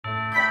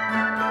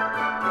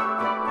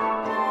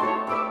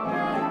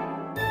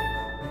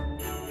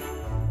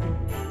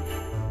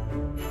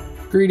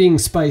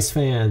Greetings, spice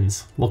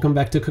fans! Welcome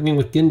back to Cooking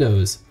with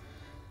Gindos.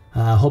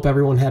 Hope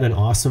everyone had an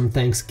awesome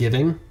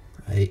Thanksgiving.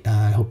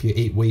 I hope you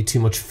ate way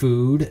too much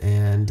food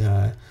and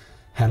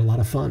had a lot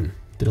of fun.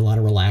 Did a lot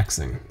of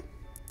relaxing.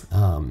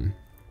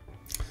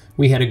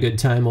 We had a good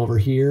time over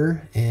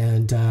here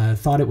and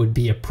thought it would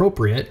be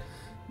appropriate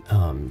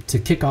to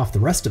kick off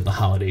the rest of the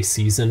holiday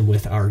season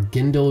with our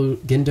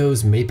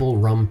Gindo's Maple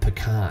Rum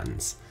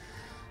Pecans.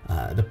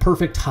 The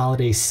perfect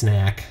holiday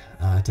snack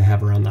to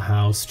have around the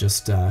house,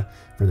 just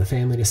for the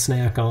family to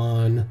snack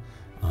on,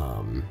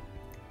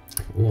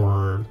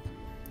 or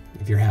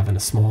if you're having a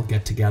small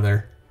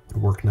get-together, it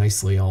would work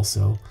nicely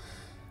also.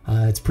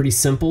 It's pretty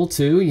simple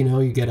too. You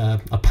know, you get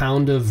a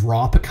pound of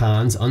raw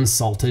pecans,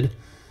 unsalted,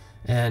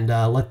 and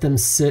let them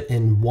sit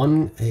in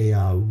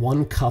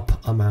one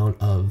cup amount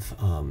of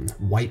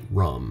white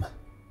rum,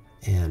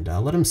 and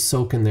let them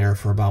soak in there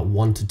for about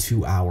 1 to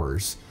 2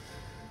 hours.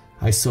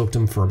 I soaked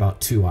them for about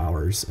 2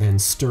 hours,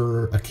 and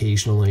stir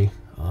occasionally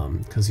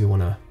because you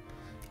want to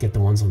get the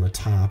ones on the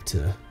top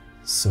to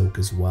soak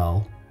as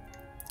well.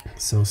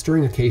 So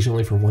stirring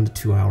occasionally for 1 to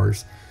 2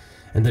 hours,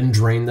 and then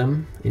drain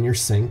them in your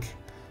sink.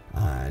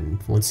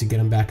 And once you get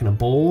them back in a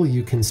bowl,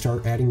 you can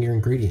start adding your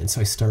ingredients.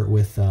 I start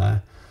with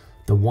the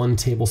 1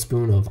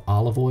 tablespoon of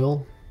olive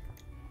oil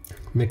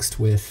mixed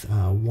with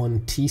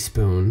 1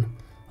 teaspoon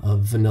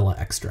of vanilla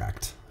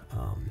extract.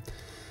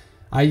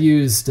 I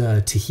used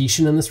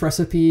Tahitian in this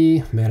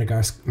recipe.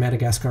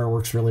 Madagascar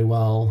works really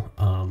well.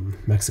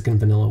 Mexican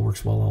vanilla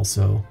works well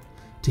also.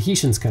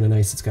 Tahitian's kind of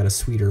nice. It's got a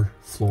sweeter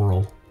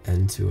floral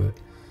end to it.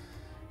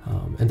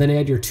 And then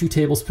add your 2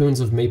 tablespoons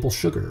of maple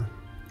sugar.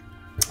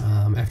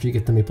 After you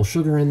get the maple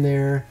sugar in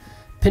there,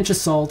 pinch of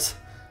salt,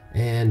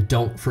 and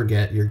don't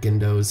forget your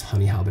Gindo's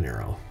honey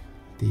habanero.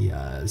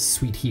 The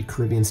sweet heat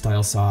Caribbean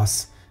style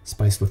sauce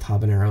spiced with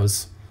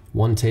habaneros.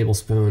 1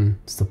 tablespoon.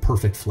 It's the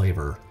perfect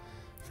flavor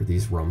for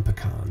these rum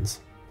pecans.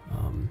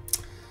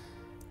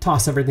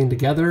 Toss everything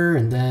together,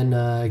 and then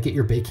get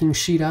your baking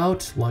sheet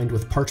out lined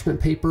with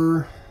parchment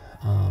paper,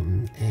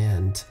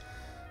 and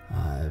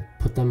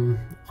put them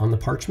on the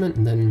parchment,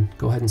 and then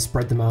go ahead and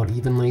spread them out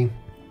evenly.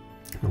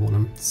 I don't want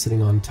them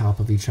sitting on top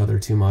of each other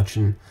too much,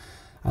 and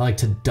I like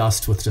to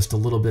dust with just a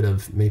little bit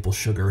of maple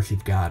sugar if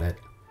you've got it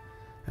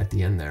at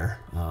the end there.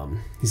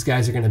 These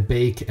guys are going to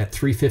bake at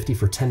 350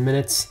 for 10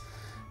 minutes,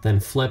 then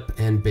flip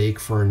and bake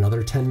for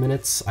another 10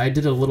 minutes. I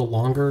did it a little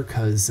longer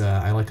because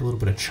I like a little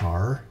bit of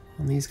char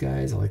on these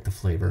guys. I like the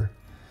flavor.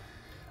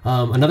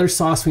 Another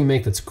sauce we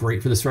make that's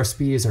great for this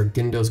recipe is our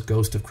Gindo's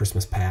Ghost of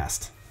Christmas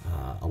Past.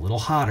 A little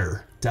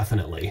hotter,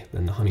 definitely,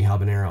 than the honey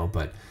habanero,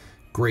 but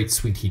great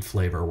sweet heat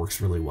flavor. Works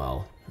really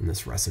well in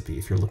this recipe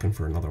if you're looking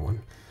for another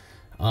one.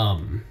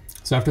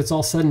 So after it's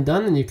all said and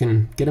done, then you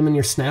can get them in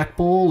your snack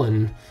bowl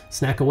and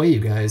snack away, you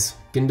guys.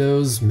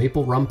 Gindo's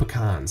Maple Rum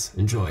Pecans.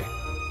 Enjoy.